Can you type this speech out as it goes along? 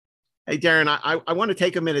Hey, Darren, I want to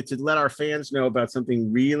take a minute to let our fans know about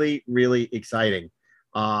something really, really exciting.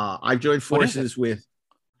 I've joined forces with.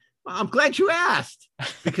 I'm glad you asked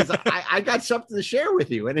because I got something to share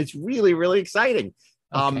with you, and it's really, really exciting.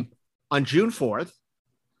 Okay. On June 4th,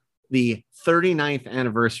 the 39th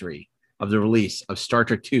anniversary of the release of Star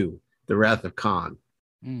Trek II, The Wrath of Khan,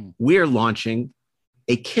 we are launching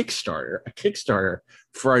a Kickstarter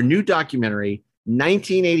for our new documentary,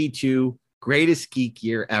 1982 Greatest Geek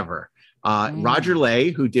Year Ever. Roger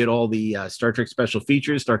Lay, who did all the Star Trek special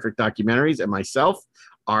features, Star Trek documentaries, and myself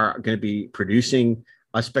are going to be producing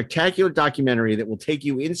a spectacular documentary that will take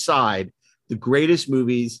you inside the greatest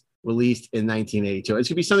movies released in 1982. It's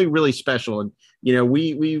going to be something really special. And, you know,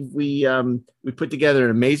 we put together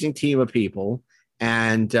an amazing team of people,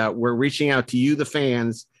 and we're reaching out to you, the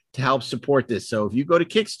fans, to help support this. So if you go to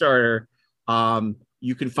Kickstarter,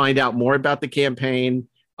 you can find out more about the campaign,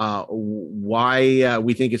 why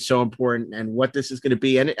we think it's so important, and what this is going to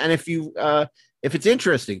be. And if it's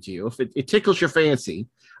interesting to you, if it tickles your fancy,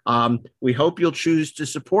 we hope you'll choose to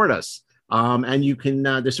support us. And you can,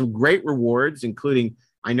 there's some great rewards, including,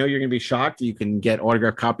 I know you're going to be shocked, you can get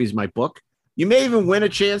autographed copies of my book. You may even win a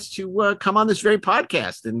chance to come on this very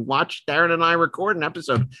podcast and watch Darren and I record an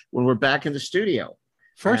episode when we're back in the studio.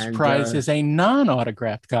 First prize is a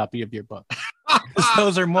non-autographed copy of your book.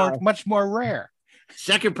 Those are much more rare.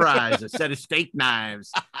 Second prize, a set of steak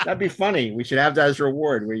knives. That'd be funny. We should have that as a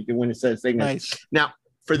reward where you can win a set of steak knives. Nice. Now,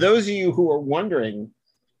 for those of you who are wondering,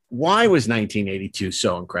 why was 1982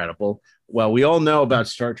 so incredible? Well, we all know about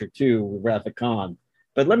Star Trek II, Wrath of Khan,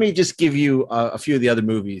 but let me just give you a few of the other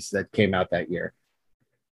movies that came out that year.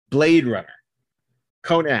 Blade Runner,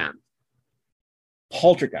 Conan,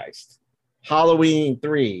 Poltergeist, Halloween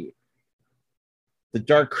 3, The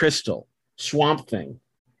Dark Crystal, Swamp Thing,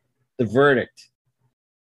 The Verdict,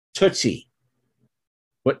 Tootsie,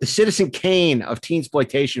 the Citizen Kane of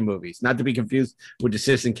teensploitation movies, not to be confused with the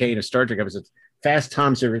Citizen Kane of Star Trek episodes, Fast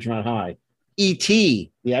Times at Ridgemont High,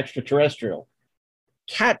 E.T., the extraterrestrial,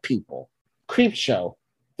 Cat People, Creepshow,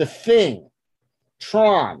 The Thing,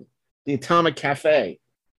 Tron, The Atomic Cafe,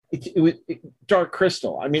 Dark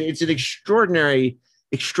Crystal. I mean, it's an extraordinary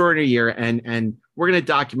year, and we're going to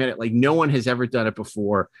document it like no one has ever done it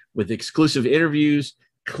before, with exclusive interviews,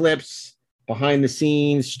 clips, behind the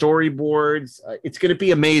scenes, storyboards. It's going to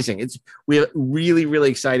be amazing. We have really, really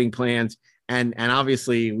exciting plans. And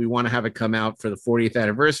obviously we want to have it come out for the 40th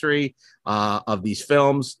anniversary of these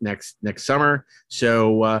films next summer.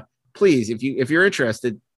 So please, if you're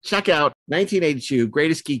interested, check out 1982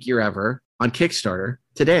 Greatest Geek Year Ever on Kickstarter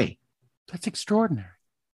today. That's extraordinary.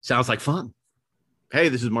 Sounds like fun. Hey,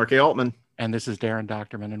 this is Mark A. Altman. And this is Darren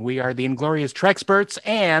Doctorman, and we are the Inglorious Trexperts,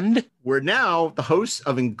 and we're now the hosts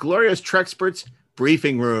of Inglorious Trexperts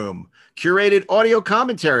Briefing Room, curated audio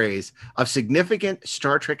commentaries of significant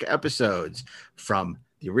Star Trek episodes from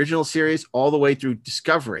the original series all the way through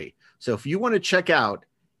Discovery. So if you want to check out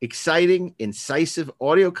exciting, incisive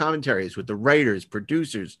audio commentaries with the writers,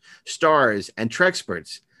 producers, stars, and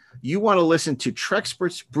Trexperts, you want to listen to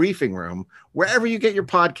Trexperts Briefing Room wherever you get your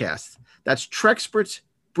podcasts. That's Trexperts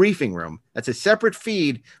Briefing Room. That's a separate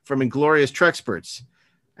feed from Inglorious Trexperts.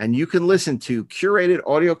 And you can listen to curated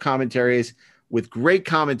audio commentaries with great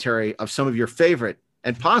commentary of some of your favorite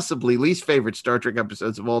and possibly least favorite Star Trek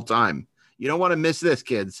episodes of all time. You don't want to miss this,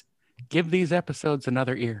 kids. Give these episodes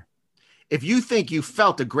another ear. If you think you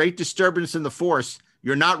felt a great disturbance in the Force,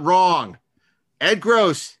 you're not wrong. Ed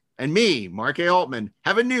Gross and me, Mark A. Altman,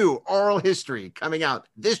 have a new oral history coming out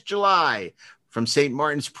this July from St.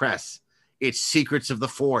 Martin's Press. It's Secrets of the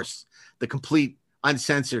Force, the complete,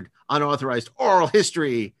 uncensored, unauthorized oral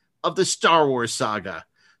history of the Star Wars saga.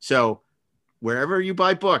 So wherever you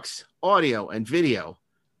buy books, audio, and video,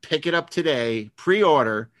 pick it up today,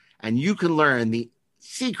 pre-order, and you can learn the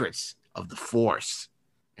secrets of the Force.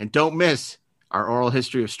 And don't miss our oral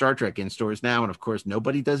history of Star Trek in stores now. And of course,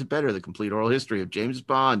 nobody does it better, the complete oral history of James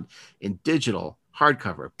Bond in digital,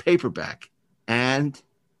 hardcover, paperback, and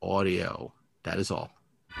audio. That is all.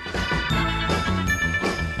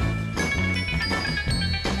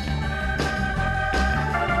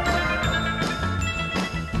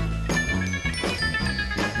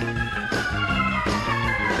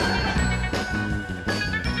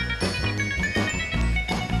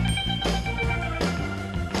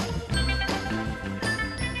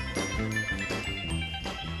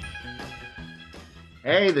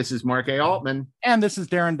 Hey, this is Mark A. Altman. And this is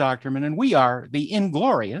Darren Doctorman, and we are the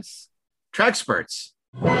Inglorious Trexperts.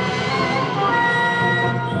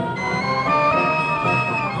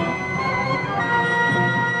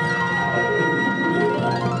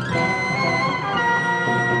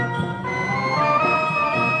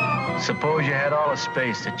 Suppose you had all the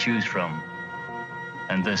space to choose from,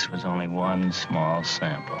 and this was only one small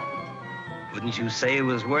sample. Wouldn't you say it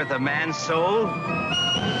was worth a man's soul?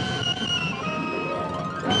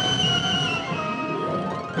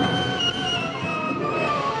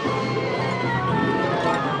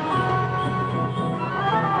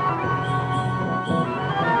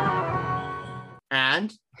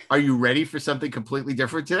 And are you ready for something completely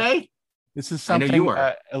different today? This is something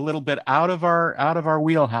a little bit out of our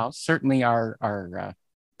wheelhouse. Certainly our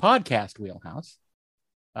podcast wheelhouse.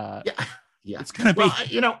 Yeah. It's going to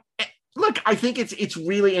be. Look, I think it's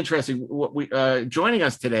really interesting. What we joining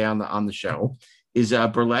us today on the show is a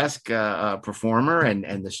burlesque performer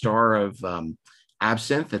and the star of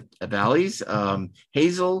Absinthe at Bally's,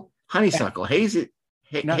 Hazel Honeysuckle. Hazel,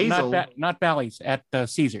 not Bally's, at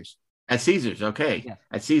Caesars. At Caesars, okay. Yeah.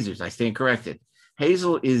 At Caesars, I stand corrected.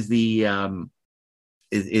 Hazel is the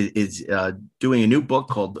doing a new book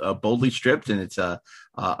called Boldly Stripped, and it's a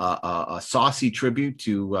saucy tribute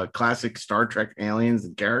to classic Star Trek aliens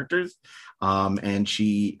and characters. And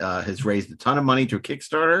she has raised a ton of money through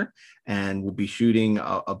Kickstarter, and will be shooting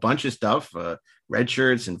a bunch of stuff, red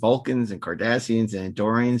shirts and Vulcans and Cardassians and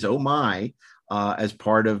Andorians. Oh my! As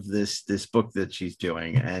part of this book that she's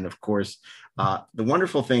doing. And of course, the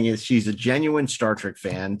wonderful thing is she's a genuine Star Trek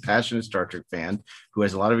fan, passionate Star Trek fan, who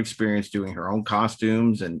has a lot of experience doing her own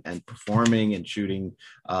costumes and performing and shooting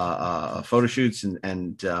photo shoots.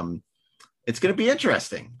 And it's going to be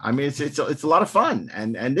interesting. I mean, it's a lot of fun.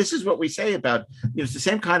 And this is what we say about, it's the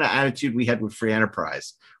same kind of attitude we had with Free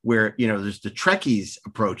Enterprise, where, there's the Trekkies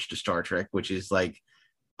approach to Star Trek, which is like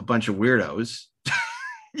a bunch of weirdos.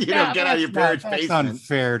 Get out of your parents' basement. That's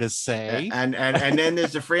unfair to say. And then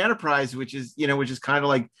there's the Free Enterprise, which is kind of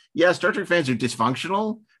like, Star Trek fans are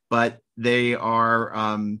dysfunctional, but they are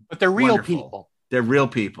but they're real wonderful. People. They're real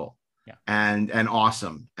people. Yeah. And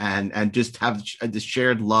awesome and just have this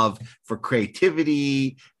shared love for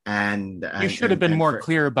creativity and you should have been more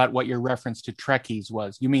clear about what your reference to Trekkies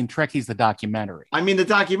was. You mean Trekkies the documentary? I mean the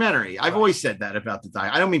documentary. Right. I've always said that about the doc.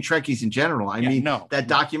 I don't mean Trekkies in general. I mean that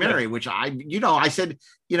documentary, which I said,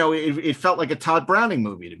 it felt like a Todd Browning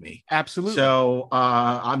movie to me. Absolutely. So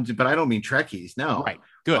but I don't mean Trekkies. No. Right.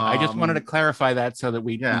 Good. I just wanted to clarify that so that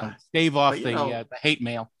we stave off the hate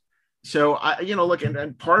mail. So look,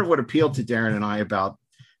 and part of what appealed to Darren and I about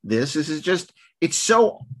this is just it's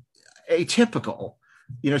so atypical.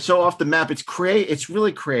 So off the map. It's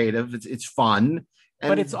really creative. It's fun.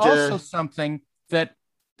 But it's also something that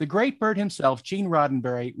the great bird himself, Gene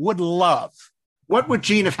Roddenberry, would love. What would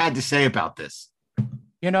Gene have had to say about this?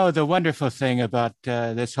 The wonderful thing about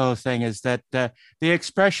this whole thing is that the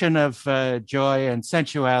expression of joy and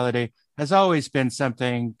sensuality has always been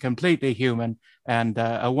something completely human and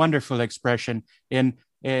a wonderful expression in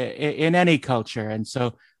any culture. And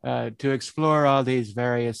so to explore all these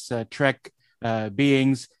various Trek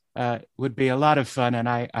beings would be a lot of fun, and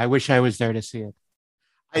I wish I was there to see it.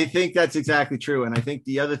 I think that's exactly true. And I think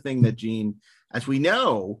the other thing that Gene, as we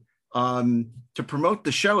know, to promote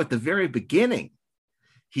the show at the very beginning,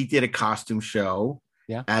 he did a costume show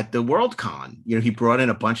at the WorldCon. He brought in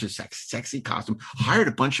a bunch of sexy costumes, hired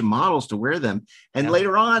a bunch of models to wear them. And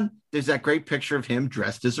later on, there's that great picture of him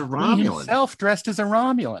dressed as a Romulan. He himself dressed as a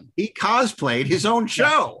Romulan. He cosplayed his own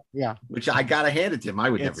show. Yeah. Which I got to hand it to him. I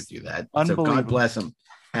would never do that. So God bless him.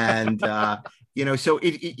 And, so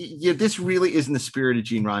this really is in the spirit of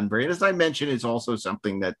Gene Roddenberry. And as I mentioned, it's also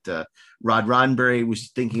something that Rod Roddenberry was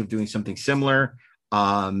thinking of doing something similar.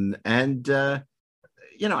 I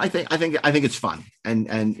think it's fun, and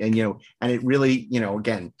it really,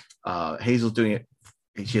 again, Hazel's doing it.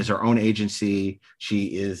 She has her own agency. She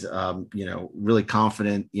is, really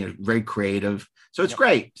confident, very creative. So it's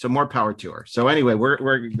great. So more power to her. So anyway, we're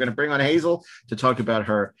going to bring on Hazel to talk about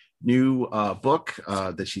her new book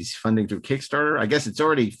that she's funding through Kickstarter. I guess it's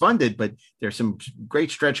already funded, but there's some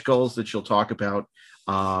great stretch goals that she'll talk about.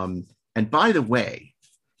 And by the way,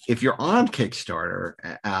 if you're on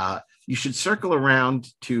Kickstarter, you should circle around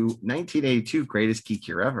to 1982 Greatest Geek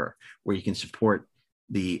Year Ever, where you can support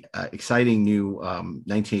the exciting new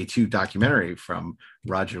 1982 documentary from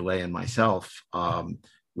Roger Lay and myself,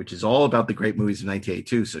 which is all about the great movies of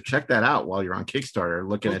 1982. So check that out while you're on Kickstarter.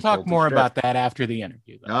 We'll talk more about that after the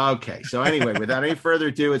interview, though. Okay. So anyway, without any further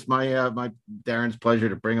ado, it's my Darren's pleasure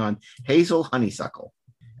to bring on Hazel Honeysuckle.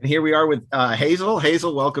 And here we are with Hazel.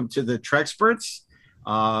 Hazel, welcome to the Trexperts.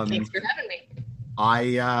 Thanks for having me.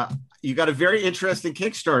 You got a very interesting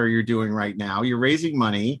Kickstarter you're doing right now. You're raising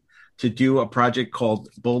money to do a project called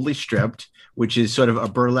Boldly Stripped, which is sort of a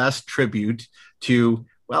burlesque tribute to,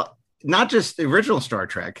 well, not just the original Star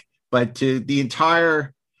Trek, but to the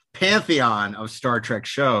entire pantheon of Star Trek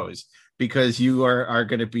shows, because you are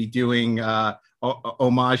going to be doing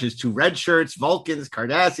homages to red shirts, Vulcans,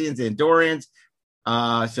 Cardassians, Andorians.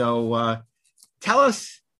 So tell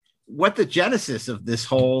us what the genesis of this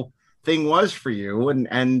whole thing was for you, and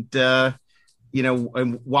and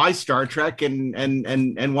why Star Trek,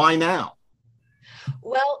 and why now?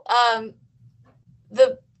 Well,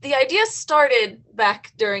 the idea started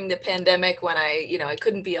back during the pandemic when I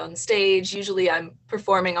couldn't be on stage. Usually I'm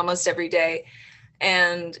performing almost every day.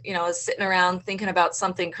 And, I was sitting around thinking about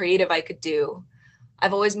something creative I could do.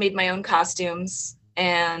 I've always made my own costumes.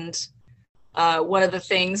 And one of the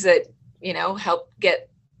things that, helped get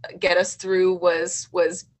us through was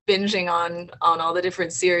binging on all the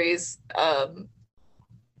different series.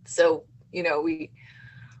 So, we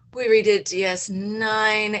redid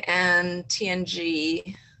DS9 and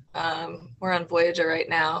TNG. We're on Voyager right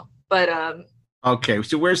now, but okay.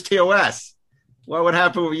 So where's TOS? What would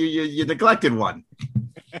happen if you neglected one?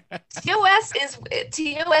 TOS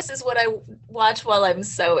is what I watch while I'm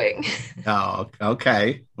sewing. Oh,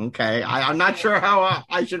 okay. I'm not sure how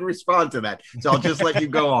I should respond to that, so I'll just let you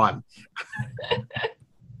go on.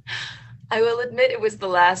 I will admit it was the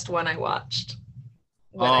last one I watched.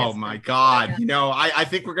 Oh my God! I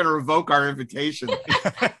think we're going to revoke our invitation.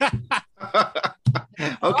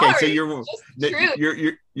 Okay, so you're binge.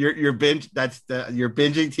 You're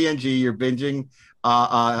binging TNG. You're binging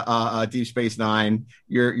Deep Space Nine.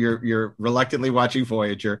 You're reluctantly watching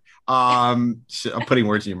Voyager. So I'm putting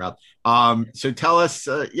words in your mouth. So tell us.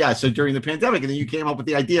 So during the pandemic, and then you came up with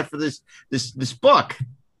the idea for this book.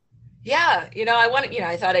 Yeah,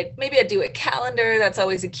 I thought I'd do a calendar. That's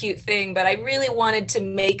always a cute thing, but I really wanted to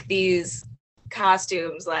make these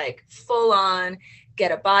costumes like full on,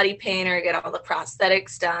 get a body painter, get all the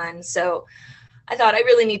prosthetics done. So I thought I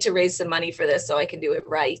really need to raise some money for this so I can do it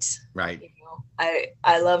right. Right.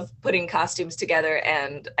 I love putting costumes together,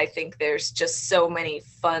 and I think there's just so many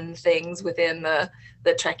fun things within the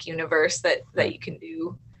Trek universe that you can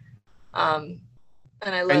do. And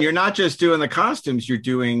you're not just doing the costumes, you're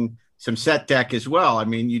doing some set deck as well. I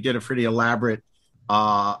mean, you did a pretty elaborate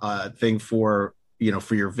thing for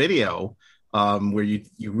your video, where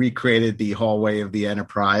you recreated the hallway of the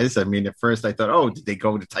Enterprise. I mean, at first I thought, did they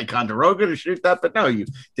go to Ticonderoga to shoot that? But no, you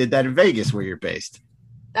did that in Vegas, where you're based.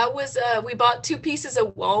 That was we bought 2 pieces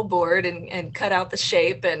of wallboard and cut out the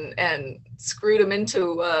shape and screwed them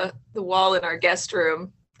into the wall in our guest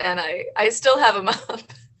room, and I still have them up.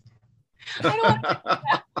 I don't want to do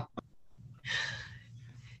that.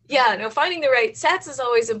 Yeah, no, finding the right sets is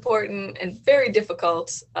always important and very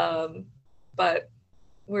difficult, but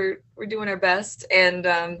we're doing our best, and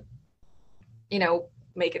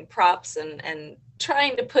making props and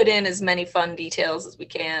trying to put in as many fun details as we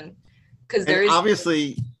can, because there is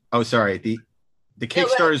obviously. Oh, sorry. The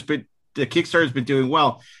Kickstarter's been doing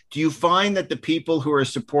well. Do you find that the people who are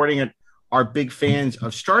supporting it are big fans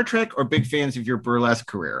of Star Trek or big fans of your burlesque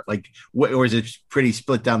career? Like, or is it pretty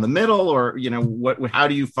split down the middle? Or how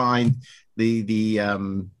do you find the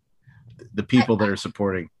people that are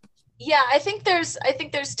supporting? Yeah, I think there's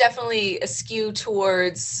definitely a skew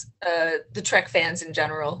towards the Trek fans in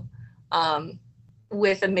general,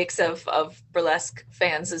 with a mix of burlesque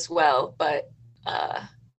fans as well. But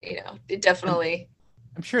it definitely.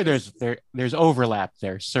 I'm sure there's overlap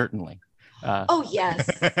there, certainly. Oh yes.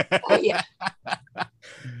 Oh yeah.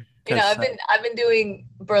 I've been doing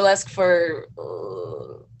burlesque for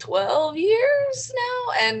 12 years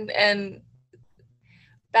now, and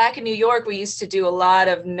back in New York we used to do a lot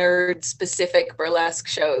of nerd specific burlesque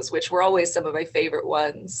shows, which were always some of my favorite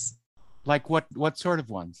ones. Like what sort of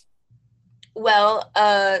ones? Well,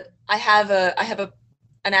 I have an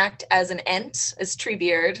act as an Ent, as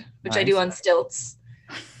Treebeard, which nice. I do on stilts.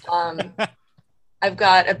 I've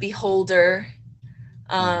got a Beholder,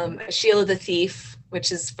 Sheila the Thief,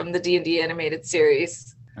 which is from the D&D animated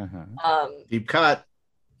series. Deep cut.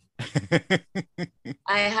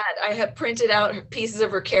 I had printed out pieces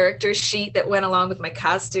of her character sheet that went along with my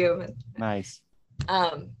costume. Nice.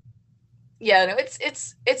 Yeah, no,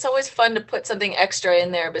 it's always fun to put something extra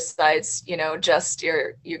in there besides, just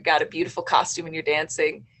you got a beautiful costume and you're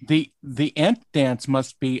dancing. The Ent dance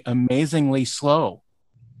must be amazingly slow.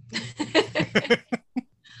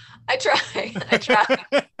 I try.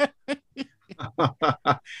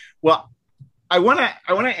 Well, I want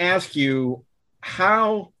to ask you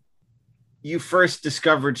how you first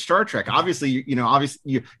discovered Star Trek. Obviously, you're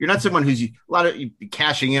not someone who's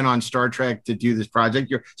cashing in on Star Trek to do this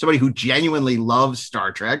project. You're somebody who genuinely loves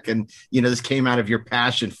Star Trek, and this came out of your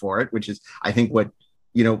passion for it, which is, I think, what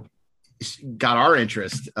got our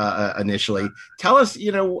interest initially. Tell us,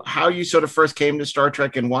 how you sort of first came to Star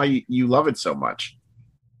Trek and why you love it so much.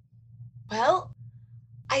 Well,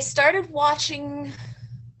 I started watching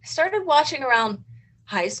around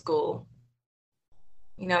high school.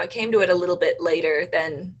 I came to it a little bit later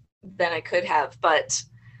than I could have, but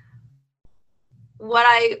what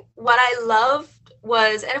I loved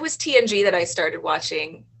was, and it was TNG that I started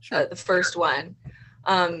watching, the first one.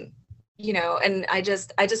 And I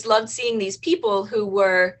just loved seeing these people who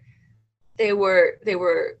were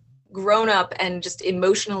grown up and just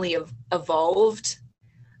emotionally evolved.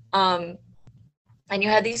 And you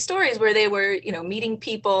had these stories where they were, meeting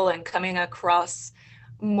people and coming across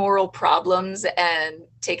moral problems and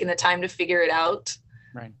taking the time to figure it out.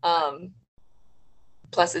 Right.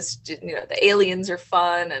 Plus, it's the aliens are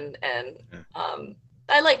fun, and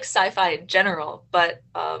I like sci-fi in general. But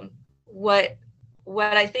what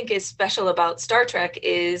I think is special about Star Trek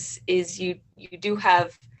is you do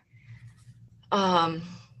have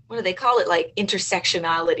what do they call it, like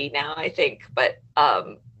intersectionality now, I think, but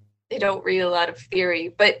they don't read a lot of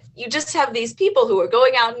theory. But you just have these people who are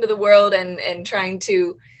going out into the world and trying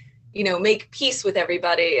to make peace with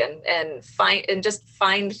everybody and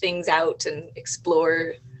find things out and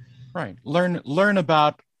explore. Right. Learn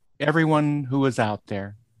about everyone who is out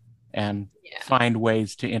there and find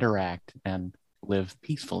ways to interact and live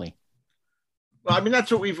peacefully. Well, I mean, that's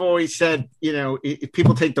what we've always said. If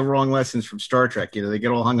people take the wrong lessons from Star Trek, they get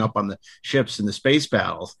all hung up on the ships and the space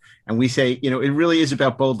battles. And we say, it really is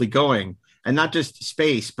about boldly going, and not just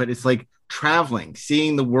space, but it's like traveling,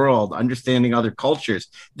 seeing the world, understanding other cultures.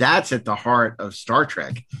 That's at the heart of Star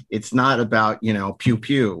Trek. It's not about, pew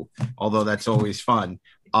pew, although that's always fun.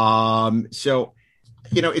 So,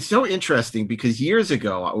 it's so interesting because years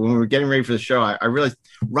ago, when we were getting ready for the show, I realized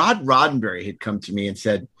Rod Roddenberry had come to me and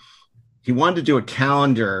said he wanted to do a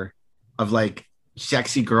calendar of like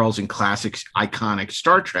sexy girls in classic, iconic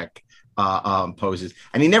Star Trek poses.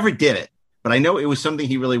 And he never did it. But I know it was something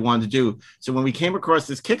he really wanted to do. So when we came across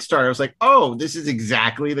this Kickstarter, I was like, oh, this is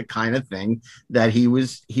exactly the kind of thing that he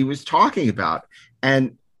was talking about.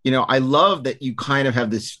 And, I love that you kind of have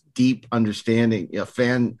this deep understanding,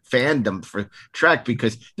 fandom for Trek,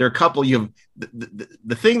 because there are a couple, you have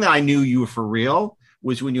the thing that I knew you were for real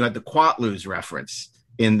was when you had the Quatloos reference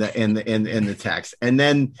in the text. And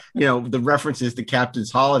then, the references to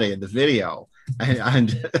Captain's Holiday in the video.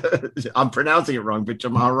 And I'm pronouncing it wrong, but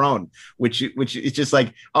Jamaron, which is just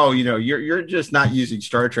like, oh, you're just not using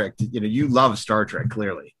Star Trek. You love Star Trek,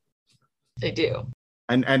 clearly. I do.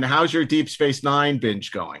 And how's your Deep Space Nine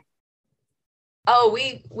binge going? Oh,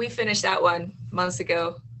 we finished that one months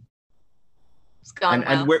ago. It's gone.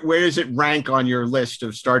 And where does it rank on your list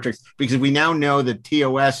of Star Treks? Because we now know that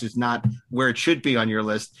TOS is not where it should be on your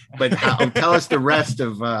list. But tell us the rest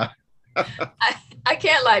of. I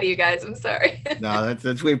can't lie to you guys. I'm sorry. No,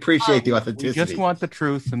 that's we appreciate the authenticity. We just want the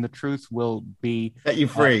truth, and the truth will be set you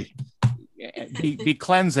free. Be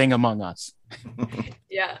cleansing among us.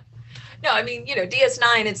 Yeah. No, I mean,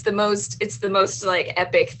 DS9. It's the most like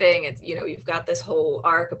epic thing. It's you've got this whole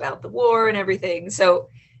arc about the war and everything. So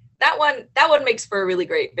that one makes for a really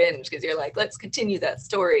great binge because you're like, let's continue that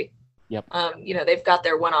story. Yep. They've got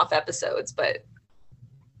their one-off episodes, but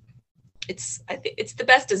I think it's the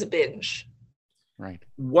best as a binge. Right.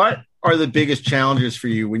 What are the biggest challenges for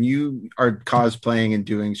you when you are cosplaying and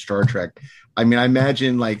doing Star Trek? I mean, I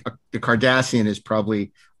imagine like the Cardassian is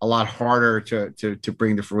probably a lot harder to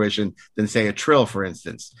bring to fruition than say a Trill, for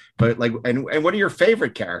instance. But like, and what are your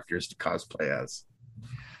favorite characters to cosplay as?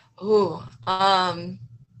 Oh, I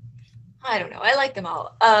don't know. I like them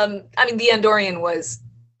all. I mean, the Andorian was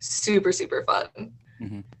super, super fun.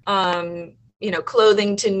 Mm-hmm.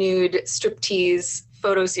 Clothing to nude striptease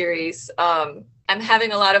photo series. I'm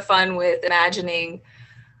having a lot of fun with imagining,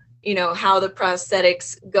 how the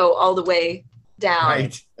prosthetics go all the way down.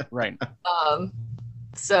 Right.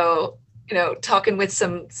 So, talking with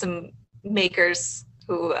some makers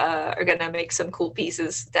who are going to make some cool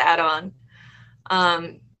pieces to add on.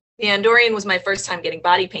 The Andorian was my first time getting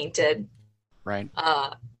body painted. Right.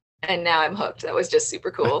 And now I'm hooked. That was just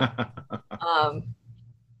super cool.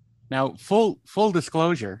 Now, full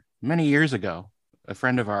disclosure, many years ago, a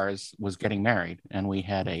friend of ours was getting married, and we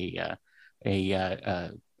had a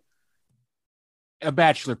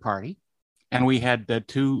bachelor party, and we had the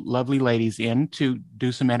two lovely ladies in to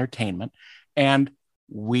do some entertainment, and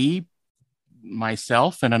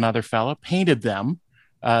myself and another fellow painted them,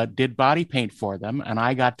 did body paint for them, and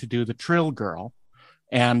I got to do the Trill girl.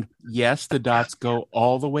 And yes, the dots go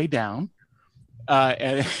all the way down,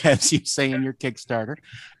 as you say in your Kickstarter.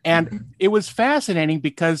 And it was fascinating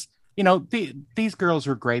because these girls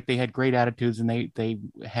were great. They had great attitudes and they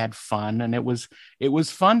had fun, and it was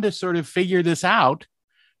fun to sort of figure this out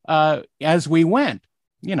as we went,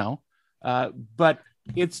 but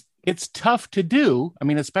it's tough to do. I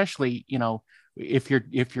mean, especially, if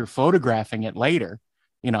you're photographing it later,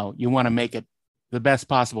 you want to make it the best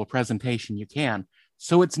possible presentation you can.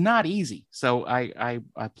 So it's not easy. So I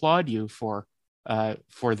applaud you for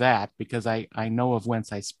that, because I know of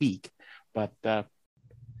whence I speak, but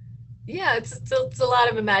yeah, it's a lot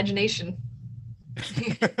of imagination.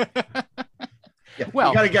 Yeah, well,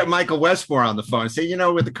 you got to get Michael Westmore on the phone and say,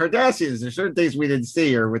 with the Kardashians, there's certain things we didn't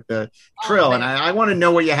see, or with the Trill, and I want to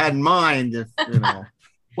know what you had in mind. If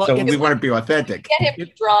well, so we want to be authentic. Get him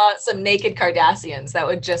to draw some naked Kardashians. That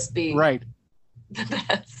would just be right. The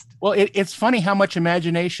best. Well, it's funny how much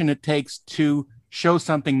imagination it takes to show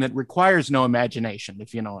something that requires no imagination,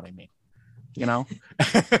 if you know what I mean.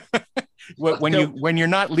 When you're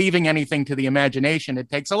not leaving anything to the imagination, it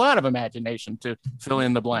takes a lot of imagination to fill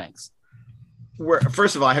in the blanks.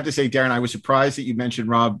 First of all, I have to say, Darren, I was surprised that you mentioned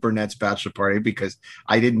Rob Burnett's bachelor party, because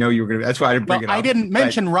I didn't know you were going to. That's why I didn't bring it up. I didn't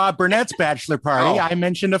mention Rob Burnett's bachelor party. I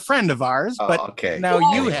mentioned a friend of ours, but okay.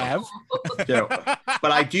 Now you have.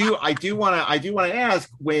 But I do want to ask,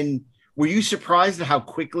 were you surprised at how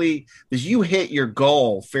quickly, because you hit your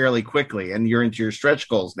goal fairly quickly, and you're into your stretch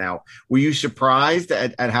goals now? Were you surprised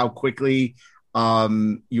at how quickly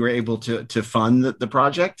you were able to fund the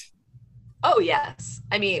project? Oh, yes.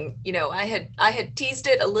 I mean, I had teased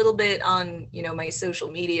it a little bit on, my social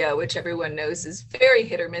media, which everyone knows is very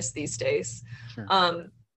hit or miss these days. Sure.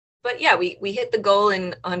 But yeah, we hit the goal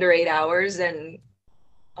in under 8 hours, and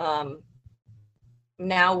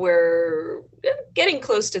now we're getting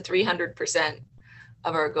close to 300%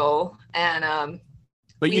 of our goal. And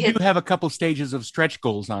but you do have a couple stages of stretch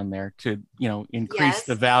goals on there to, increase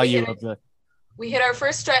the value of the. We hit our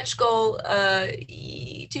first stretch goal 2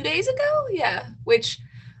 days ago. Yeah. Which,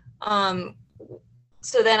 so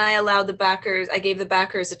then I gave the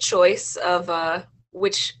backers a choice of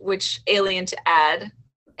which alien to add.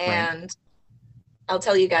 And right. I'll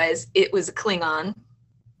tell you guys, it was a Klingon.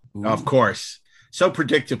 Of course. So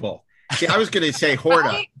predictable. See, I was going to say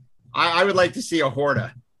Horta. I would like to see a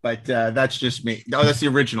Horta, but that's just me. No, that's the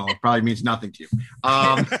original. It probably means nothing to you.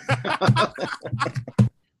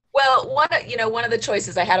 Well, one of the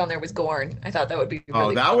choices I had on there was Gorn. I thought that would be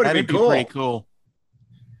really that would be cool. Pretty cool.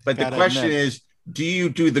 But the question is, do you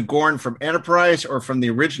do the Gorn from Enterprise or from the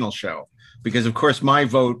original show? Because, of course, my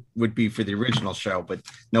vote would be for the original show, but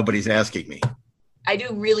nobody's asking me. I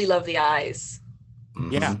do really love the eyes.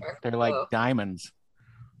 Mm-hmm. Yeah, they're like diamonds.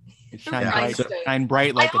 They shine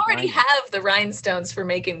bright like I already have the rhinestones for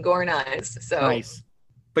making Gorn eyes. So nice.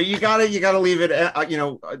 But you gotta leave it,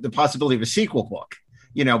 the possibility of a sequel book.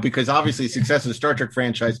 Because obviously the success of the Star Trek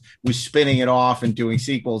franchise was spinning it off and doing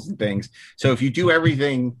sequels and things. So if you do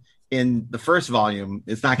everything in the first volume,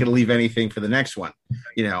 it's not going to leave anything for the next one,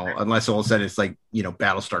 unless all of a sudden it's like,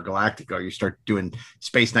 Battlestar Galactica, or you start doing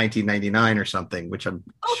Space 1999 or something, which I'm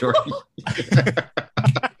sure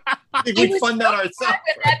we'd fund that ourselves.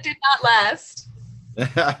 That did not last.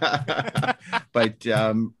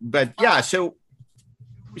 But yeah, so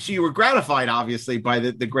you were gratified, obviously, by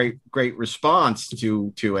the great response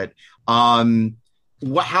to it.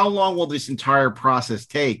 How long will this entire process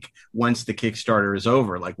take once the Kickstarter is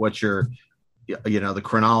over? Like, what's your, the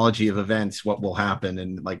chronology of events? What will happen,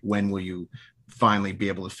 and like when will you finally be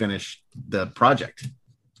able to finish the project?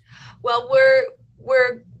 Well,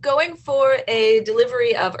 we're going for a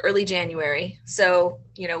delivery of early January, so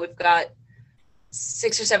we've got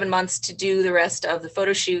 6 or 7 months to do the rest of the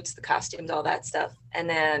photo shoots, the costumes, all that stuff, and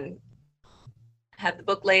then have the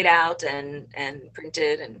book laid out and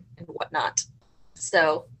printed and whatnot.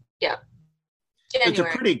 So yeah, January. It's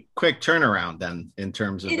a pretty quick turnaround then, in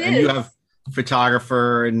terms of, and you have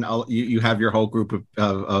photographer and you have your whole group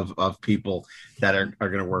of people that are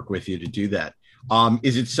going to work with you to do that.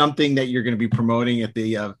 Is it something that you're going to be promoting at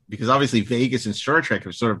the, because obviously Vegas and Star Trek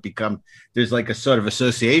have sort of become, there's like a sort of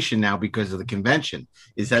association now because of the convention.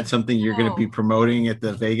 Is that something you're going to be promoting at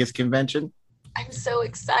the Vegas convention? I'm so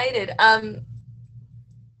excited.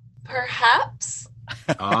 Perhaps.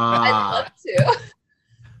 I'd love to.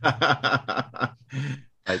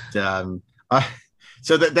 But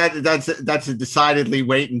so that's a decidedly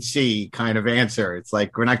wait and see kind of answer. It's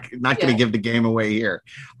like, we're not going to give the game away here.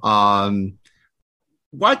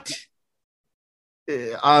 What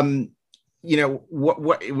because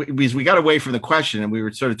we got away from the question and we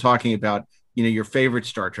were sort of talking about, your favorite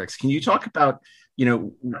Star Treks. Can you talk about,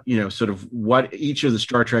 sort of what each of the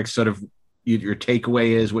Star Treks sort of your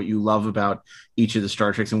takeaway is, what you love about each of the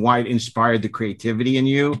Star Treks, and why it inspired the creativity in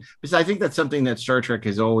you. Because I think that's something that Star Trek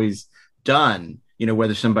has always done.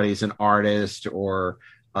 Whether somebody is an artist or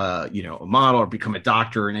a model, or become a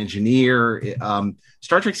doctor or an engineer,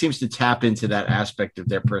 Star Trek seems to tap into that aspect of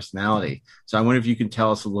their personality. So I wonder if you can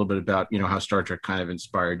tell us a little bit about how Star Trek kind of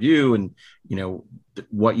inspired you, and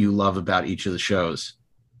what you love about each of the shows.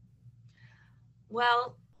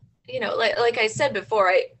 Well, like I said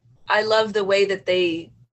before, I love the way that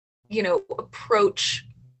they, approach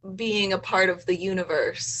being a part of the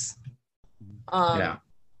universe.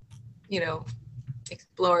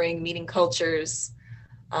 Exploring, meeting cultures.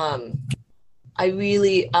 I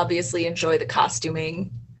really obviously enjoy the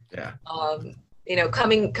costuming. Yeah.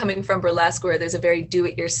 Coming from burlesque, where there's a very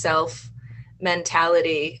do-it-yourself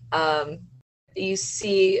mentality. You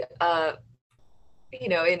see,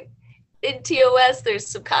 in TOS, there's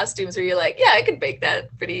some costumes where you're like, yeah, I could make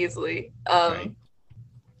that pretty easily. Right.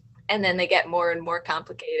 And then they get more and more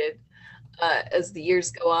complicated as the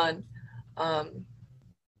years go on.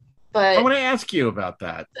 But I want to ask you about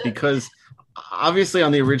that, because obviously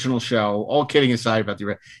on the original show, all kidding aside about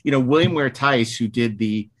William Ware Tice, who did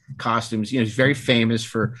the costumes, he's very famous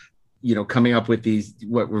for, coming up with these,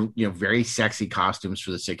 what were, very sexy costumes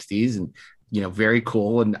for the 60s, and, very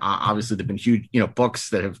cool. And obviously there've been huge,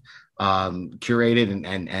 books that have curated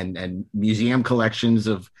and museum collections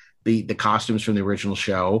of the costumes from the original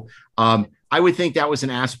show. I would think that was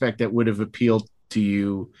an aspect that would have appealed to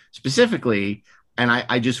you specifically. And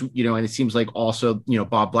I just, and it seems like also,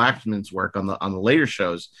 Bob Blackman's work on the later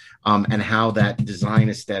shows, and how that design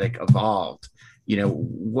aesthetic evolved.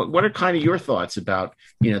 What are kind of your thoughts about,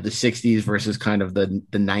 the 60s versus kind of the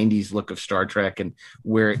 90s look of Star Trek, and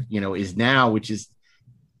where, is now, which is,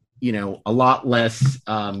 a lot less,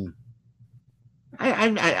 how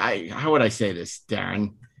would I say this,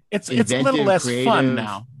 Darren? It's a little less creative, fun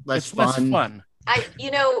now. Less fun. I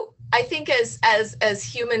think as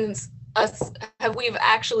humans, we've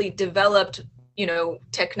actually developed,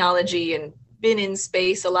 technology and been in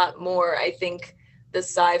space a lot more. I think the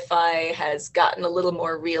sci-fi has gotten a little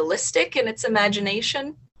more realistic in its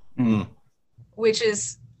imagination, which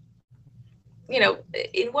is,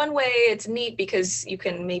 in one way it's neat because you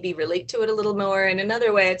can maybe relate to it a little more. In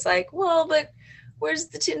another way, it's like, well, but where's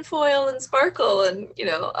the tinfoil and sparkle? And,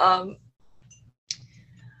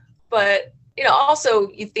 but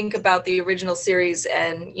also you think about the original series,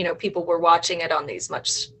 and, people were watching it on these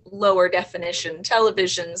much lower definition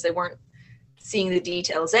televisions. They weren't seeing the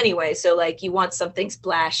details anyway. So like, you want something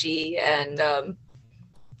splashy, and,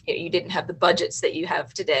 you didn't have the budgets that you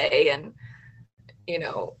have today, and,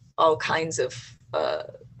 all kinds of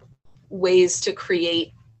ways to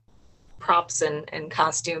create props and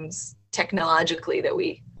costumes technologically that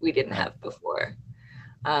we didn't have before.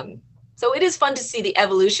 So it is fun to see the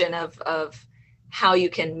evolution of how you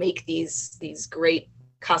can make these great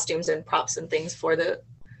costumes and props and things for the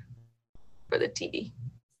TV.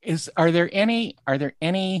 Are there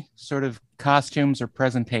any sort of costumes or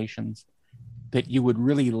presentations that you would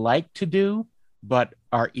really like to do, but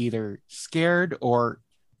are either scared or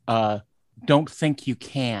don't think you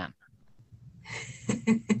can?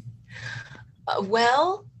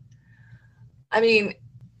 Well, I mean,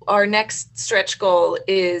 our next stretch goal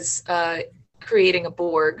is creating a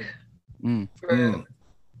Borg.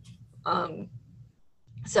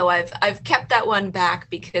 So I've kept that one back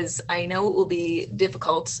because I know it will be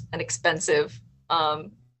difficult and expensive,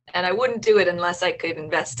 and I wouldn't do it unless I could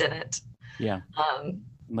invest in it. Yeah.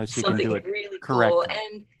 Unless you something can do it really correctly. Cool.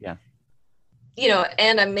 And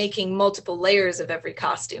and I'm making multiple layers of every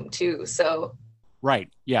costume too. So right,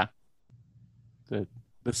 yeah.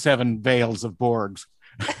 The 7 veils of Borgs.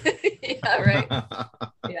 Yeah, right.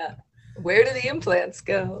 Yeah. Where do the implants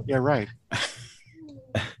go? Yeah, right.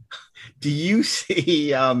 Do you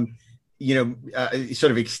see,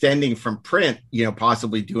 sort of extending from print,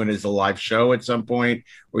 possibly doing it as a live show at some point,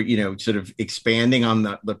 or, sort of expanding on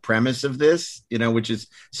the premise of this, which is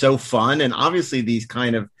so fun. And obviously these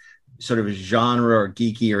kind of sort of genre or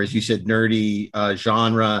geeky, or as you said, nerdy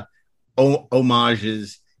genre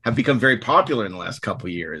homages have become very popular in the last couple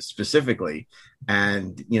of years specifically.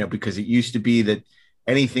 And, because it used to be that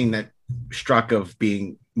anything that struck of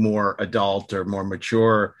being more adult or more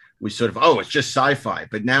mature was sort of, it's just sci-fi.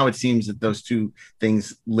 But now it seems that those two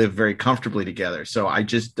things live very comfortably together. So I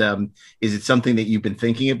just, is it something that you've been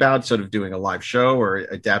thinking about, sort of doing a live show or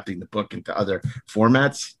adapting the book into other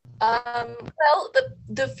formats? Well,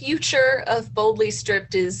 the future of Boldly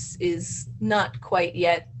Stripped is not quite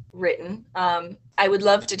yet written. I would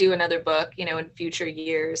love to do another book, in future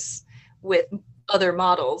years with other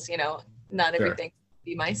models, not everything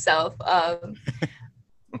be myself.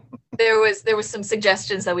 There was some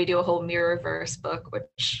suggestions that we do a whole Mirrorverse book,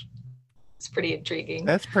 which is pretty intriguing.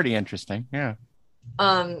 That's pretty interesting. Yeah.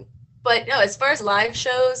 But no, as far as live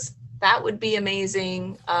shows, that would be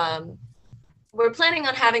amazing. We're planning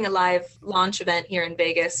on having a live launch event here in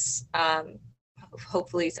Vegas,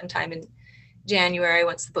 hopefully sometime in January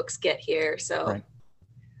once the books get here. So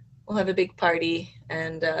we'll have a big party.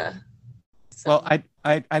 And well,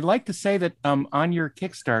 I'd like to say that on your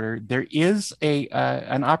Kickstarter, there is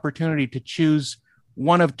an opportunity to choose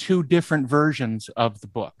one of two different versions of the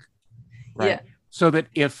book. Right. Yeah. So that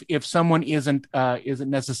if someone isn't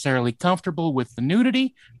necessarily comfortable with the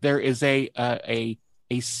nudity, there is a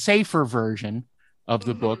safer version of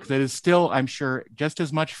the book that is still, I'm sure, just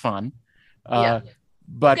as much fun. But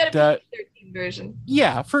PG-13 version.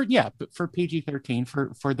 For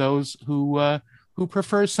PG-13 for those who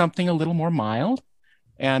prefer something a little more mild,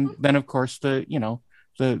 and then of course the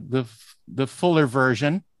fuller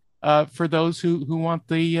version for those who want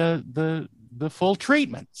the full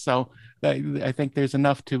treatment. So I think there's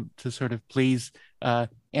enough to sort of please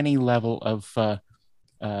any level of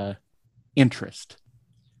interest.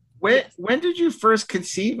 When did you first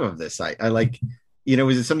conceive of this? I like,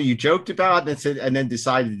 was it something you joked about and then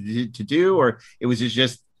decided to do, or it was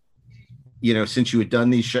just since you had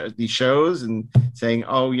done these shows and saying,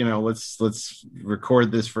 oh, let's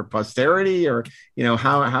record this for posterity, or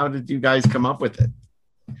how did you guys come up with it?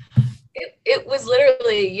 It was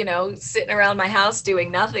literally, sitting around my house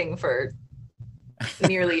doing nothing for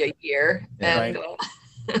nearly a year. And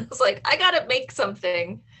I was like, I got to make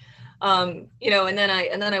something, and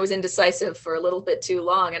then I was indecisive for a little bit too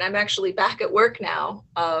long. And I'm actually back at work now,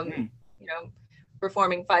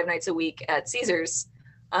 performing 5 nights a week at Caesars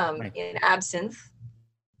in Absinthe.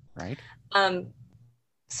 Right.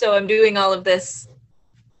 So I'm doing all of this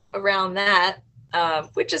around that,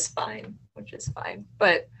 which is fine.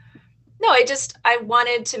 But no, I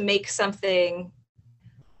wanted to make something.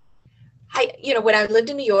 When I lived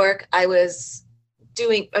in New York, I was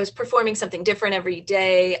performing something different every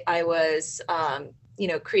day. I was,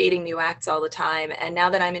 creating new acts all the time. And now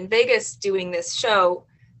that I'm in Vegas doing this show,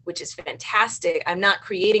 which is fantastic, I'm not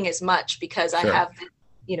creating as much because I have,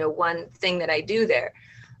 one thing that I do there.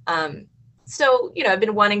 So, I've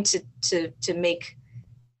been wanting to make,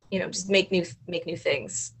 just make new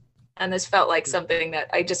things. And this felt like something that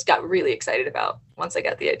I just got really excited about once I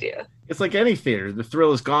got the idea. It's like any theater. The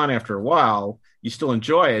thrill is gone after a while. You still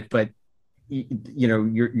enjoy it, but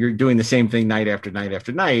you're doing the same thing night after night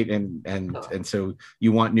after night. And so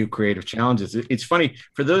you want new creative challenges. It's funny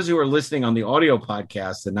for those who are listening on the audio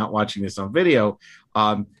podcast and not watching this on video,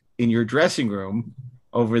 in your dressing room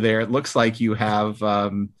over there, it looks like you have,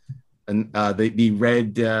 the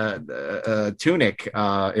red tunic,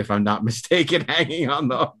 if I'm not mistaken, hanging on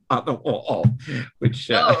the wall, which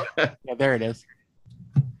yeah, there it is.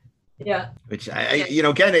 Yeah. Which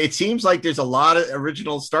again, it seems like there's a lot of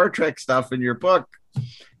original Star Trek stuff in your book.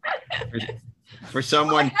 For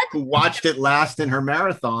someone who watched it last in her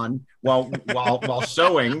marathon while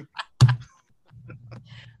sewing.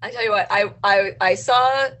 I tell you what, I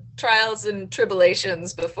saw Trials and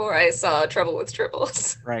Tribulations before I saw Trouble with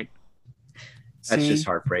Tribbles. Right. That's just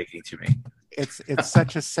heartbreaking to me. It's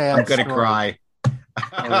such a sad I'm going to story. cry.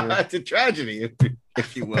 It's a tragedy,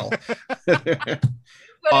 if you will.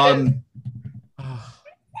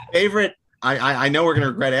 Favorite, I know we're going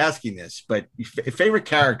to regret asking this, but favorite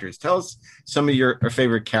characters. Tell us some of your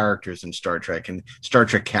favorite characters in Star Trek and Star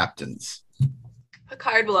Trek captains.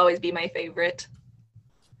 Picard will always be my favorite.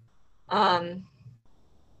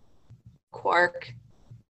 Quark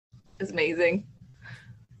is amazing.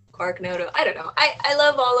 Quark Noto. I don't know. I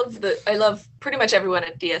love pretty much everyone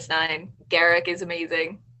at DS9. Garrick is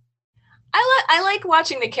amazing. I like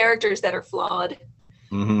watching the characters that are flawed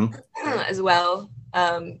as well.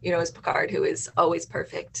 As Picard, who is always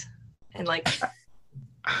perfect and like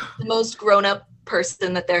the most grown-up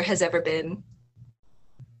person that there has ever been,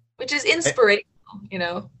 which is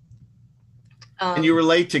inspirational, and you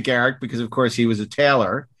relate to Garrick because, of course, he was a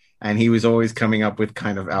tailor and he was always coming up with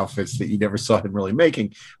kind of outfits that you never saw him really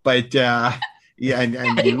making. But and he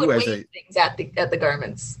you would as wave things at the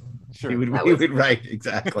garments. Sure, he would right,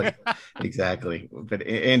 exactly, exactly. But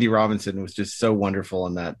Andy Robinson was just so wonderful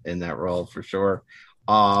in that role for sure.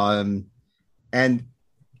 And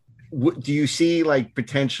do you see like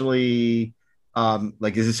potentially?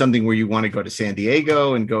 Like, is it something where you want to go to San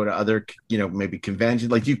Diego and go to other, maybe conventions?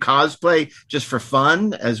 Like, do you cosplay just for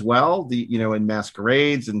fun as well, in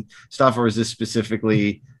masquerades and stuff? Or is this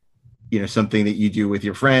specifically, something that you do with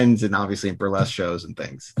your friends and obviously in burlesque shows and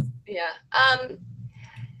things? Yeah.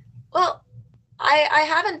 Well, I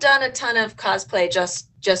haven't done a ton of cosplay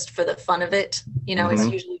just for the fun of it. You know, it's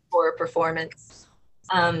usually for a performance.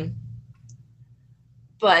 But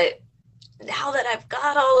now that I've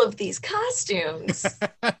got all of these costumes,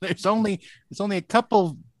 there's only a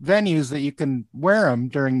couple venues that you can wear them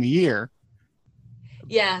during the year.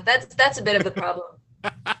 Yeah, that's a bit of the problem.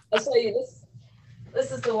 I'll show you this.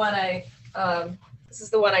 This is the one I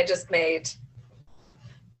just made.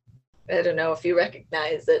 I don't know if you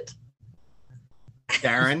recognize it.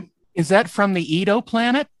 Darren, is that from the Edo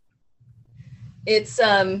planet? It's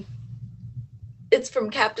from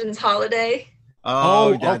Captain's Holiday.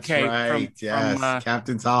 Oh, that's okay. right. Yes,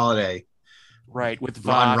 Captain's Holiday. Right, with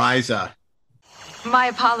Von Vosh. Ryza. My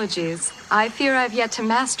apologies. I fear I've yet to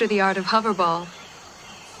master the art of hoverball.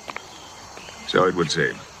 So it would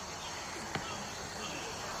seem.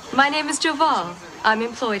 My name is Joval. I'm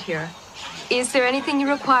employed here. Is there anything you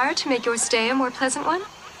require to make your stay a more pleasant one?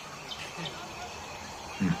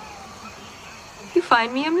 You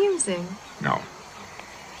find me amusing. No.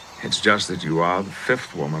 It's just that you are the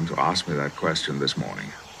fifth woman to ask me that question this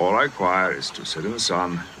morning. All I require is to sit in the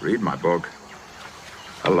sun, read my book,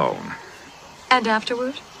 alone. And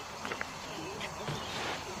afterward?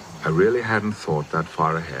 I really hadn't thought that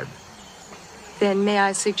far ahead. Then may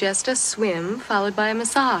I suggest a swim followed by a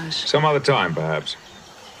massage? Some other time, perhaps.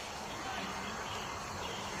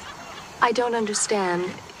 I don't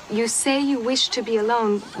understand. You say you wish to be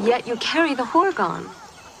alone, yet you carry the Horgon.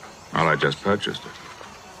 Well, I just purchased it.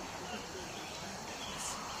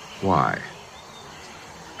 Why?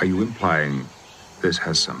 Are you implying this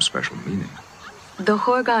has some special meaning? The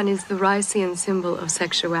Horgon is the Rycian symbol of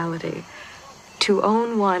sexuality. To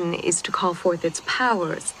own one is to call forth its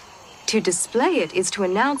powers. To display it is to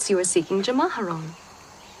announce you are seeking Jamaharon.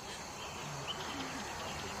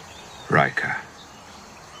 Rika.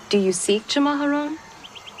 Do you seek Jamaharon?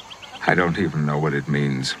 I don't even know what it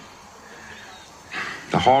means.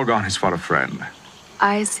 The Horgon is for a friend.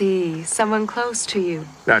 I see. Someone close to you.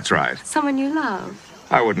 That's right. Someone you love.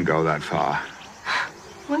 I wouldn't go that far.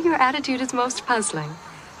 Well, your attitude is most puzzling.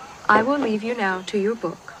 I will leave you now to your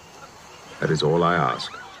book. That is all I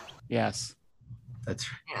ask. Yes.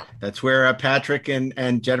 That's where Patrick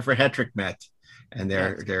and Jennifer Hetrick met, and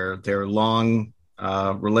their long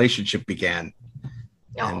relationship began,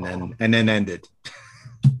 and then ended.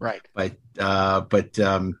 Right. But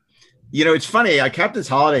it's funny. Captain's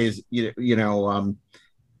Holiday is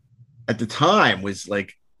at the time was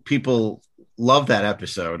like people love that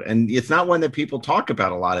episode, and it's not one that people talk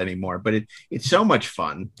about a lot anymore. But it's so much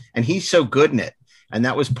fun, and he's so good in it, and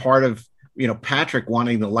that was part of Patrick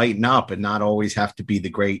wanting to lighten up and not always have to be the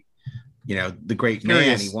great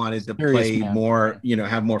man. He wanted to play more,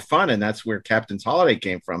 have more fun, and that's where Captain's Holiday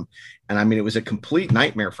came from. And I mean, it was a complete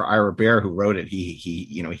nightmare for Ira Bear, who wrote it.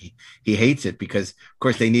 He hates it because, of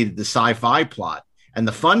course, they needed the sci-fi plot, and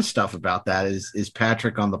the fun stuff about that is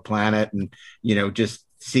Patrick on the planet, and just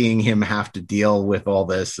seeing him have to deal with all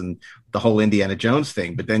this and the whole Indiana Jones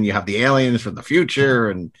thing. But then you have the aliens from the future,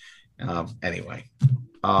 and anyway.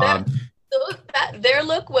 Their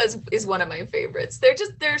look is one of my favorites.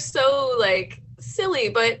 They're so like silly,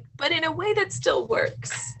 but in a way that still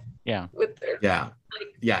works. Yeah. With their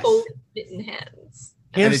folded mitten hands.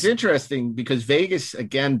 And it's interesting because Vegas,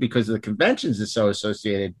 again, because of the conventions, is so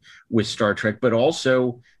associated with Star Trek, but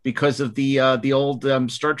also because of the old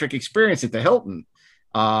Star Trek experience at the Hilton,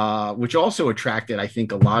 which also attracted, I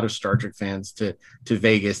think, a lot of Star Trek fans to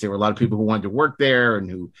Vegas. There were a lot of people who wanted to work there and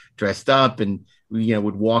who dressed up and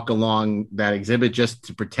would walk along that exhibit just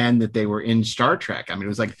to pretend that they were in Star Trek. I mean, it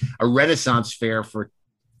was like a Renaissance fair for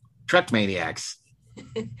Trek maniacs.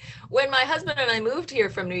 When my husband and I moved here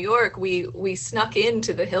from New York, we snuck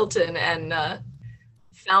into the Hilton and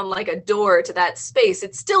found like a door to that space.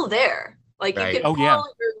 It's still there. Like you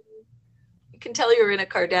can tell you're in a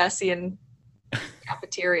Cardassian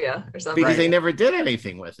cafeteria or something. Because they never did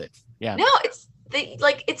anything with it. Yeah. No, it's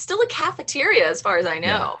still a cafeteria as far as I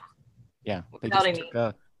know. Yeah, they just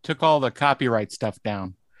took all the copyright stuff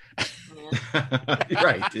down.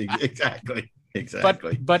 Right,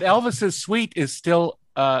 exactly. But Elvis's suite is still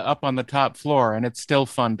up on the top floor, and it's still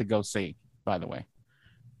fun to go see, by the way.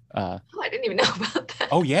 I didn't even know about that.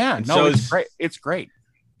 Oh, yeah. And no, it's great. It's great.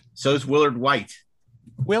 So is Willard White.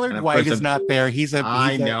 Willard White is not there.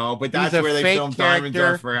 I know, but that's where they filmed Diamonds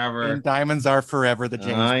Are Forever. And Diamonds Are Forever, the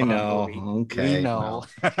James Bond movie. Okay. We know.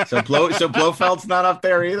 Well. So Blofeld's not up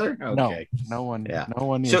there either? Okay. No one. Yeah. No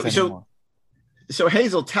one is anymore. So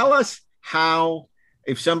Hazel, tell us how,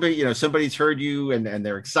 if somebody's heard you and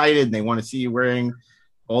they're excited and they want to see you wearing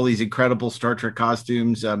all these incredible Star Trek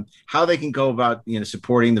costumes, how they can go about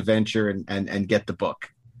supporting the venture and get the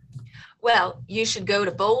book. Well, you should go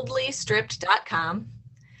to boldlystripped.com.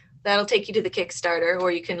 That'll take you to the Kickstarter,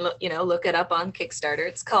 or you can look it up on Kickstarter.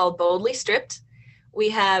 It's called Boldly Stripped.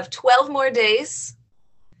 We have 12 more days,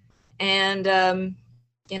 and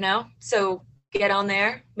so get on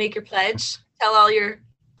there, make your pledge, tell all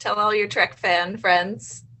your Trek fan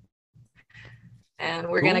friends, and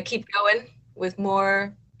we're gonna keep going with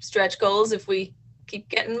more stretch goals if we keep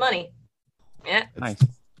getting money. Yeah, Nice.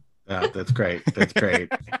 Yeah, that's great. That's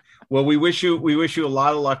great. Well, we wish you a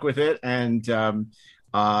lot of luck with it, and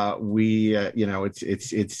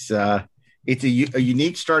it's a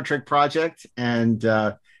unique Star Trek project, and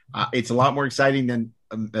it's a lot more exciting than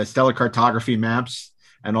stellar cartography maps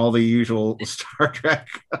and all the usual Star Trek.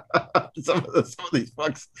 some of these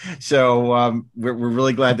books. So we're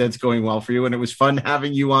really glad that it's going well for you, and it was fun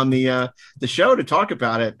having you on the show to talk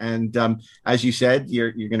about it. And as you said,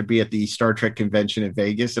 you're going to be at the Star Trek convention in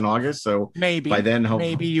Vegas in August. So maybe by then,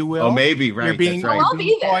 maybe you will. Oh, maybe right. You're being, that's right. I'll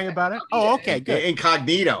be there. Coy about it. Oh, okay, good.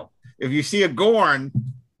 Incognito. If you see a Gorn,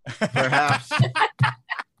 perhaps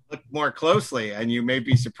look more closely, and you may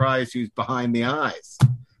be surprised who's behind the eyes.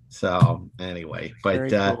 So anyway, but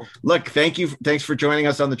cool. Look, thanks for joining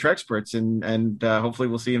us on the Treksperts, and hopefully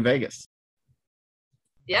we'll see you in Vegas.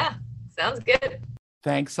 Yeah, sounds good.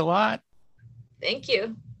 Thanks a lot. Thank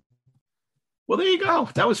you. Well, there you go.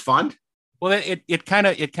 That was fun. Well, it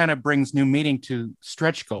kind of brings new meaning to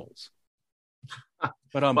stretch goals.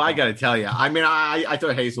 But well, I got to tell you, I mean, I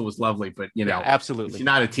thought Hazel was lovely, but absolutely, she's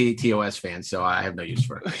not a TOS fan, so I have no use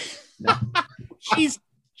for her. No.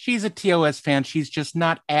 She's a TOS fan. She's just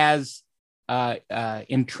not as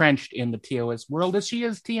entrenched in the TOS world as she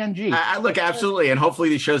is TNG. Look, absolutely, and hopefully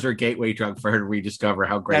these shows are a gateway drug for her to rediscover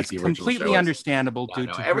how great the original show is. That's completely understable due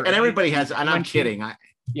to her. And everybody has, and I'm kidding.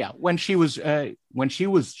 When she was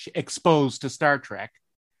exposed to Star Trek,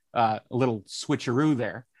 a little switcheroo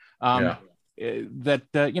there. That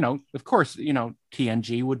of course,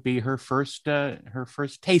 TNG would be her first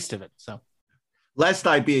taste of it. So, lest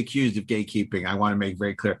I be accused of gatekeeping, I want to make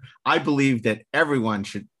very clear: I believe that everyone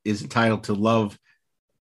is entitled to love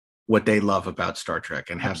what they love about Star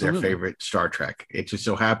Trek and have their favorite Star Trek. It just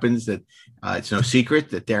so happens that it's no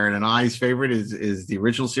secret that Darren and I's favorite is the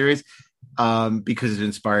original series. Because it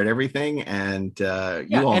inspired everything, and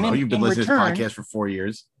you all know you've been listening to this podcast for 4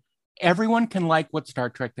 years. Everyone can like what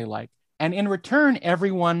Star Trek they like, and in return,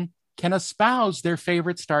 everyone can espouse their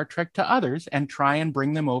favorite Star Trek to others and try and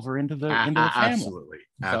bring them over into the family. Absolutely.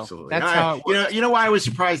 So that's how it works. You know why I was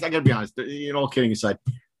surprised. I got to be honest. All kidding aside,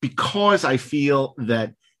 because I feel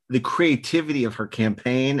that the creativity of her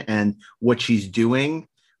campaign and what she's doing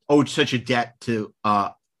owed such a debt to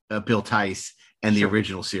Bill Tice and the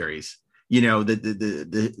original series.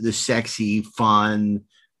 The sexy, fun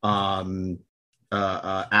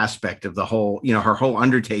aspect of the whole, her whole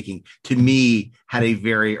undertaking to me had a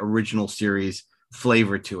very original series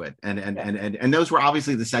flavor to it, and those were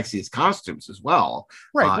obviously the sexiest costumes as well.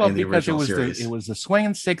 Right, well, in the because original series. It was the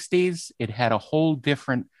swinging 60s. It had a whole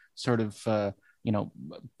different sort of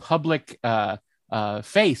public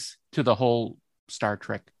face to the whole Star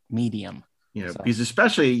Trek medium. Because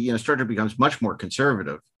especially Star Trek becomes much more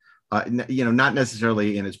conservative. Not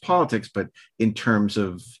necessarily in its politics, but in terms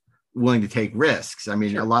of willing to take risks. I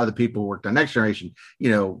mean, a lot of the people who worked on Next Generation,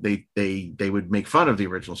 they would make fun of the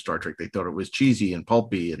original Star Trek. They thought it was cheesy and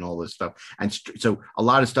pulpy and all this stuff. And so a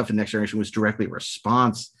lot of stuff in Next Generation was directly a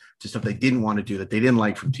response to stuff they didn't want to do, that they didn't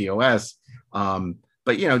like from TOS.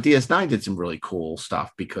 But DS9 did some really cool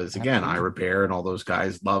stuff because, again, Ira Bear and all those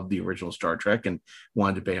guys loved the original Star Trek and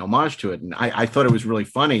wanted to pay homage to it. And I thought it was really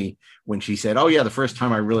funny when she said, "Oh yeah, the first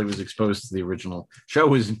time I really was exposed to the original show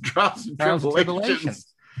was in Trials and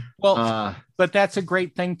Tribulations." Well, but that's a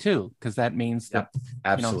great thing too, because that means that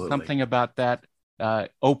something about that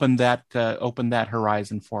opened that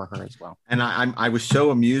horizon for her as well. And I was so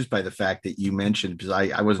amused by the fact that you mentioned, because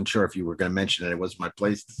I wasn't sure if you were going to mention it. It was my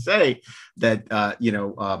place to say that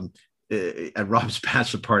at Rob's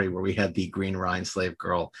bachelor party where we had the Green Rhine slave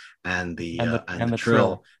girl and the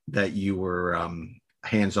Trill, that you were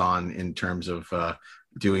hands-on in terms of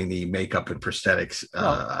doing the makeup and prosthetics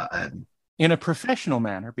and in a professional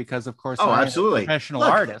manner, because of course, absolutely, a professional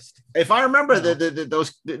artist. If I remember,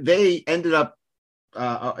 those they ended up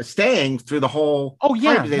staying through the whole. Oh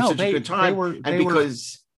yeah, they had such a good time,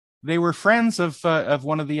 they were friends of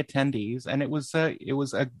one of the attendees, and it was a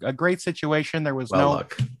great situation. There was no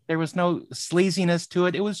sleaziness to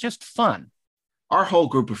it. It was just fun. Our whole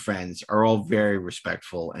group of friends are all very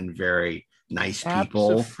respectful and very nice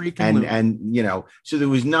people, and so there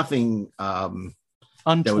was nothing.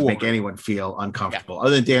 Untoward. That would make anyone feel uncomfortable,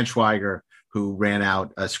 other than Dan Schweiger, who ran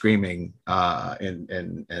out screaming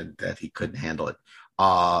and that he couldn't handle it.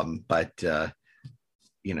 But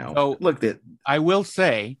So look, that I will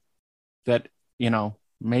say that,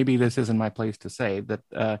 maybe this isn't my place to say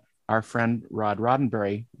that our friend Rod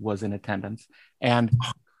Roddenberry was in attendance, and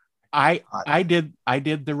I did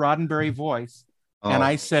the Roddenberry voice, and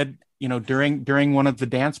I said, during one of the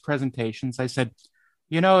dance presentations, I said,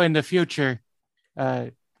 in the future,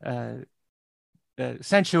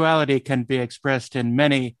 sensuality can be expressed in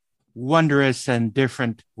many wondrous and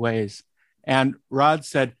different ways. And Rod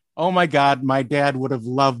said, "Oh my God, my dad would have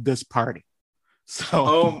loved this party." So,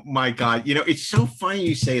 oh my God, it's so funny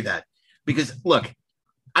you say that, because look,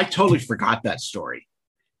 I totally forgot that story.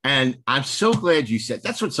 And I'm so glad you said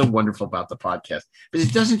that's what's so wonderful about the podcast, because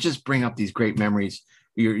it doesn't just bring up these great memories,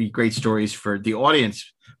 your great stories for the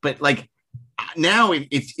audience, but like now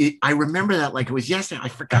I remember that like it was yesterday. I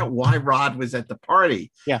forgot why Rod was at the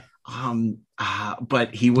party. Yeah.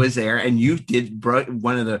 But he was there, and you did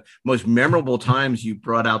one of the most memorable times you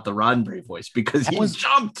brought out the Roddenberry voice, because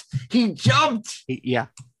he jumped. Yeah.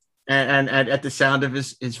 And at the sound of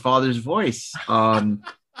his father's voice.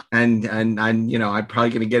 And I'm probably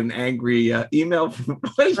going to get an angry email from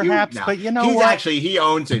perhaps, but he's what? Actually, he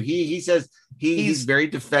owns it. He says he's very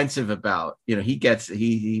defensive about, he gets,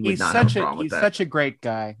 he would not have a problem with that. He's such a great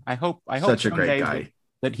guy. I hope such a great guy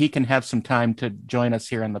that he can have some time to join us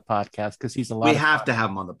here on the podcast, because he's we have to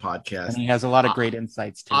have him on the podcast. And he has a lot of great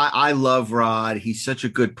insights too. I love Rod. He's such a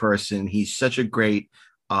good person. He's such a great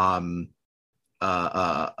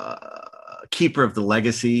keeper of the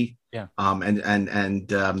legacy. Yeah.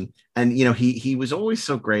 He was always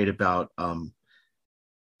so great about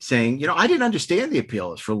saying, I didn't understand the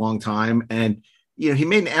appealists for a long time. And, he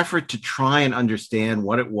made an effort to try and understand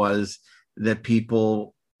what it was that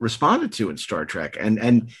people responded to in Star Trek.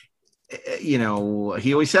 And he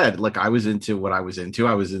always said, look, I was into what I was into.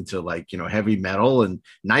 I was into heavy metal and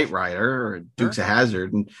Knight Rider or Dukes of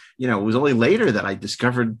Hazzard. And, it was only later that I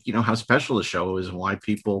discovered, how special the show was and why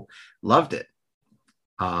people loved it.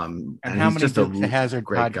 And how many Dukes of Hazzard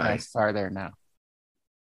podcasts are there now?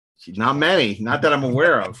 Not many, not that I'm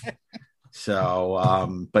aware of.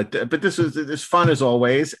 So, but this was fun as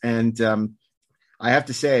always. And I have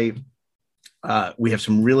to say, we have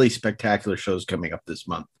some really spectacular shows coming up this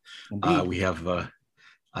month. We have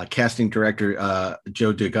casting director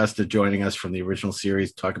Joe DaGusta joining us from the original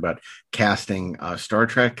series to talk about casting Star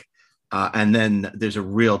Trek. And then there's a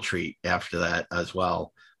real treat after that as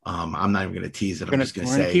well. I'm not even going to tease it. I'm just going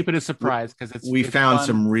to say keep it a surprise, because we found fun.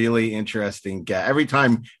 Some really interesting guests. Every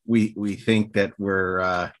time we think that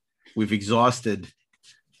we've exhausted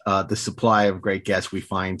the supply of great guests, we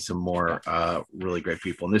find some more really great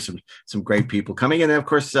people, and there's some great people coming. And then, of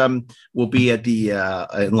course, we'll be at the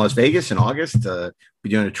in Las Vegas in August. We're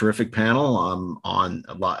doing a terrific panel on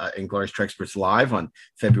Inglorious Treksperts Live on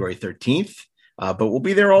February 13th. But we'll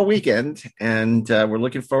be there all weekend, and we're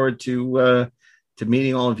looking forward to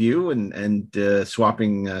meeting all of you and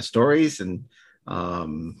swapping stories, and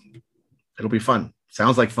it'll be fun.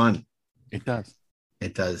 Sounds like fun. It does.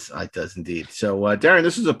 It does indeed. So, Darren,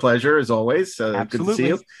 this was a pleasure as always. Good to see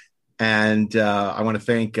you. And I want to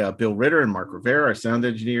thank Bill Ritter and Mark Rivera, our sound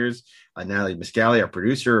engineers, Natalie Miscali, our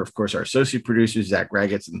producer, of course, our associate producers, Zach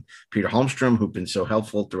Ragetz and Peter Holmstrom, who've been so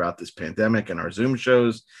helpful throughout this pandemic and our Zoom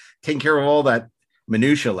shows, taking care of all that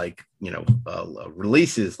minutia, like,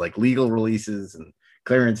 releases, like legal releases and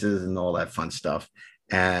clearances and all that fun stuff.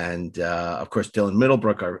 And of course, Dylan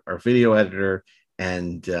Middlebrook, our video editor.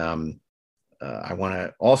 And I want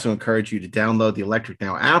to also encourage you to download the Electric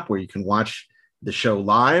Now app, where you can watch the show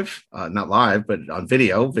live, not live, but on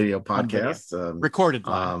video podcasts, recorded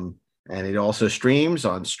live. And it also streams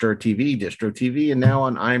on Stir TV, Distro TV, and now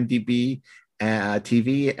on IMDb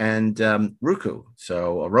TV and Roku.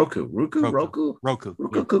 So Roku.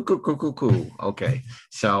 Okay,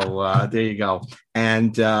 so there you go.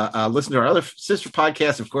 And listen to our other sister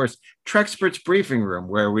podcast, of course, Treksperts Briefing Room,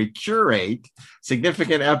 where we curate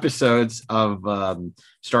significant episodes of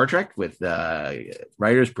Star Trek with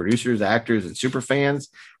writers, producers, actors, and super fans.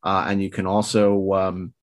 And you can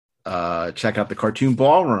also check out the Cartoon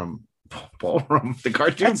Ballroom, the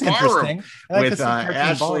Cartoon Ballroom with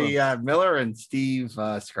Ashley Miller and Steve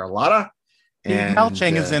Scarlatta. Steve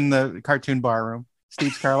Melching is in the Cartoon Ballroom.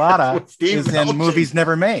 Steve Scarlatta is Melching. In Movies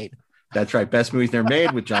Never Made. That's right. Best Movies Never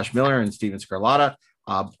Made with Josh Miller and Steven Scarlatta.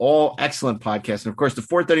 All excellent podcasts. And of course, the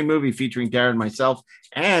 4:30 movie featuring Darren, myself,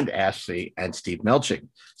 and Ashley and Steve Melching.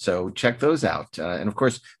 So check those out. And of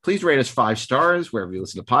course, please rate us 5 stars wherever you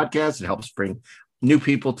listen to podcasts. It helps bring new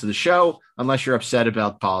people to the show, unless you're upset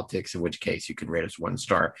about politics, in which case you can rate us 1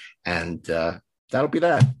 star. And that'll be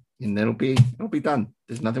that. and it'll be done.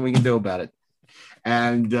 There's nothing we can do about it.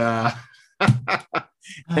 And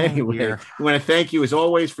anyway, I want to thank you as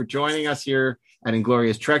always for joining us here at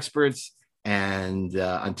Inglorious Trexperts. And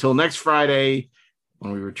until next Friday,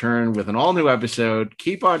 when we return with an all new episode,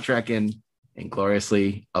 keep on trekking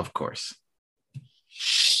ingloriously, of course.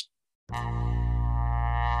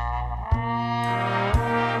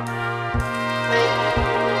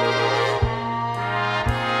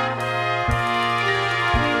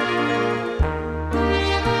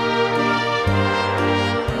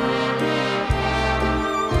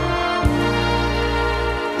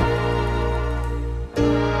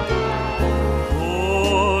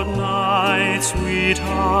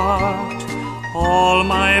 Sweetheart, all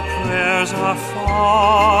my prayers are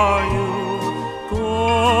for you.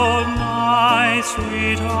 Good night,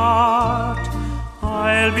 sweetheart,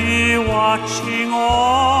 I'll be watching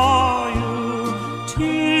o'er you.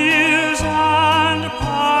 Tears and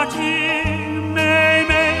parting may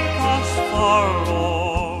make us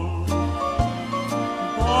forlorn,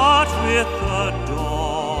 but with the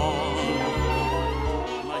dawn,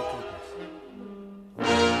 my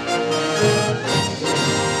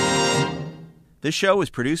This show is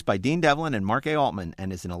produced by Dean Devlin and Mark A. Altman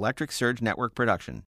and is an Electric Surge Network production.